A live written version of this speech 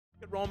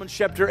Romans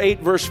chapter 8,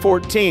 verse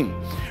 14.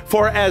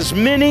 For as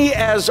many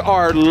as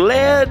are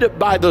led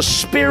by the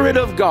Spirit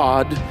of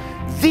God,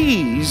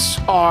 these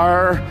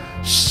are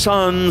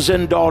sons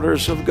and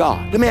daughters of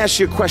God. Let me ask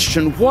you a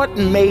question. What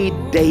made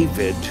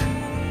David,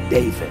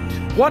 David?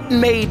 What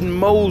made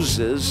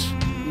Moses,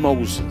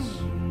 Moses?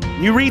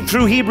 You read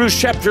through Hebrews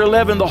chapter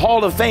 11, the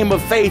Hall of Fame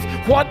of Faith.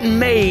 What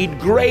made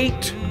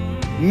great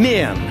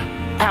men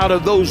out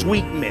of those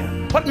weak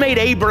men? What made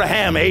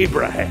Abraham,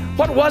 Abraham?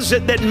 What was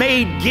it that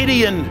made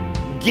Gideon,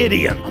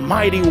 Gideon, a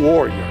mighty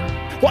warrior?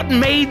 What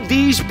made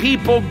these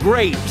people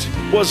great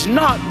was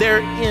not their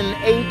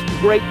innate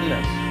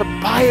greatness. The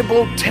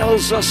Bible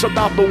tells us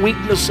about the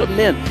weakness of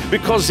men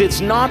because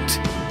it's not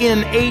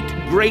innate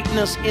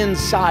greatness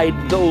inside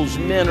those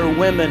men or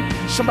women.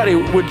 Somebody,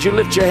 would you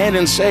lift your hand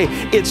and say,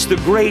 it's the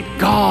great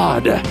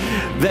God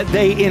that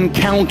they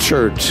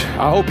encountered.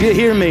 I hope you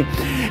hear me.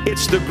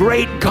 It's the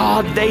great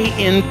God they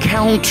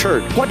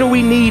encountered. What do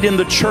we need in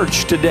the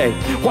church today?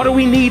 What do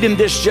we need in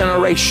this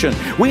generation?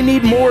 We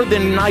need more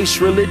than nice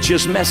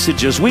religious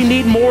messages. We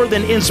need more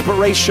than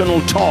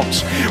inspirational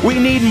talks. We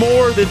need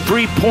more than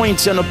 3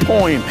 points in a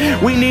poem.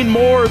 We need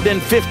more than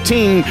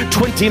 15,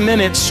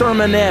 20-minute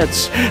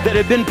sermonettes that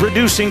have been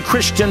producing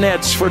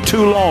Christianettes for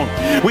too long.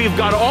 We've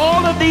got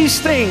all of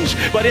these things,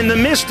 but in the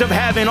midst of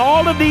having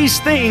all of these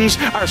things,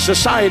 our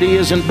society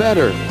isn't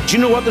better. Do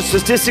you know what the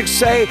statistics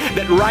say?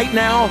 That right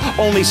now,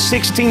 only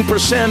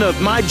 16% of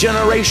my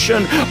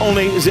generation,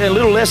 only a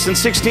little less than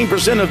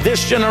 16% of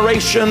this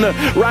generation,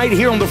 right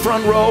here on the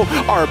front row,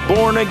 are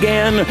born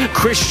again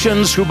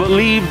Christians who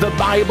believe the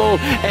Bible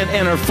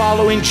and are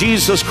following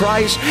Jesus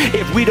Christ.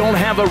 If we don't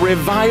have a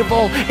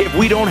revival, if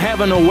we don't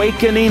have an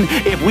awakening,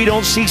 if we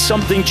don't see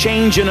something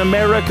change in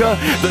America,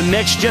 the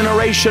next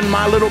generation,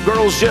 my little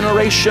girl's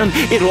generation,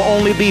 it'll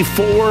only be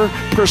 4%.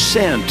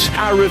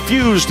 I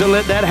refuse to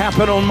let that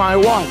happen on my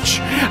watch.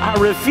 I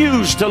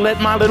refuse to let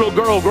my little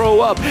girl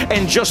grow up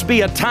and just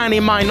be a tiny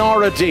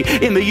minority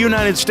in the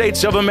United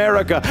States of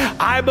America.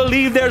 I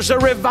believe there's a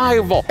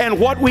revival, and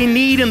what we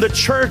need in the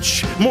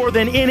church more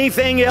than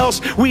anything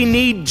else, we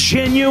need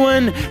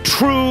genuine,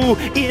 true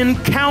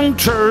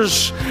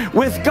encounters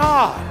with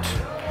God.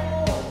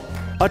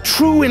 A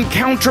true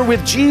encounter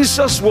with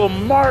Jesus will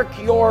mark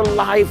your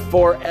life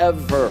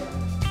forever.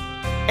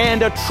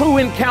 And a true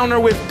encounter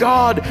with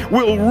God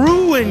will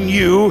ruin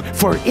you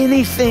for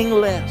anything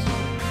less.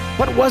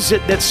 What was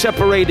it that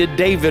separated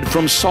David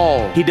from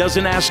Saul? He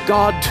doesn't ask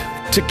God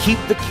to keep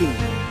the king.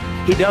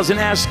 He doesn't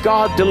ask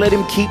God to let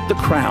him keep the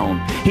crown.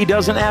 He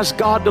doesn't ask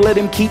God to let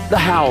him keep the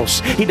house.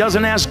 He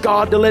doesn't ask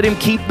God to let him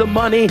keep the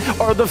money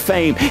or the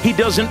fame. He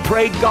doesn't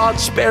pray, God,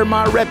 spare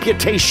my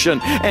reputation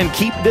and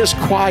keep this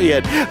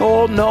quiet.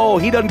 Oh no,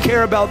 he doesn't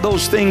care about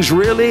those things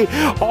really.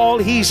 All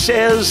he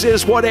says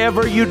is,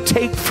 whatever you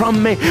take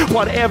from me,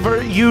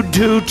 whatever you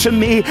do to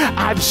me,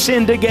 I've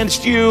sinned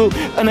against you,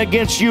 and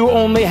against you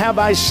only have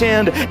I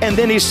sinned. And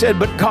then he said,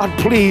 but God,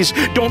 please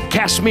don't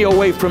cast me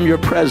away from your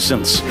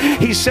presence.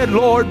 He said,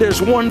 Lord, there's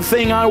one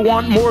thing I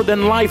want more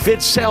than life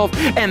itself,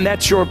 and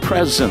that's your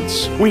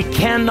presence. We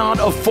cannot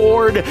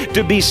afford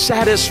to be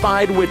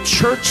satisfied with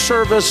church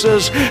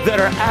services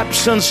that are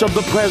absence of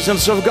the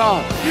presence of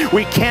God.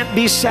 We can't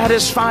be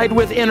satisfied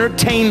with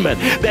entertainment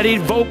that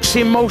evokes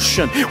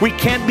emotion. We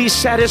can't be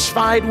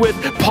satisfied with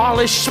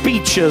polished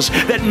speeches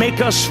that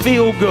make us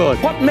feel good.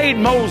 What made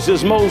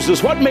Moses,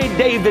 Moses? What made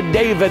David,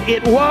 David?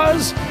 It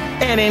was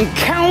an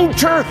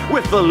encounter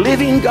with the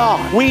living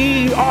God.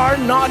 We are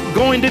not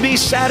going to be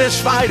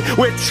satisfied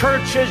with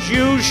church as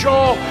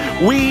usual.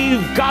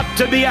 We've got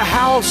to be a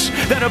house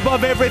that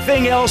above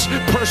everything else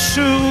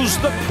pursues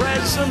the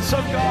presence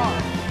of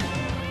God.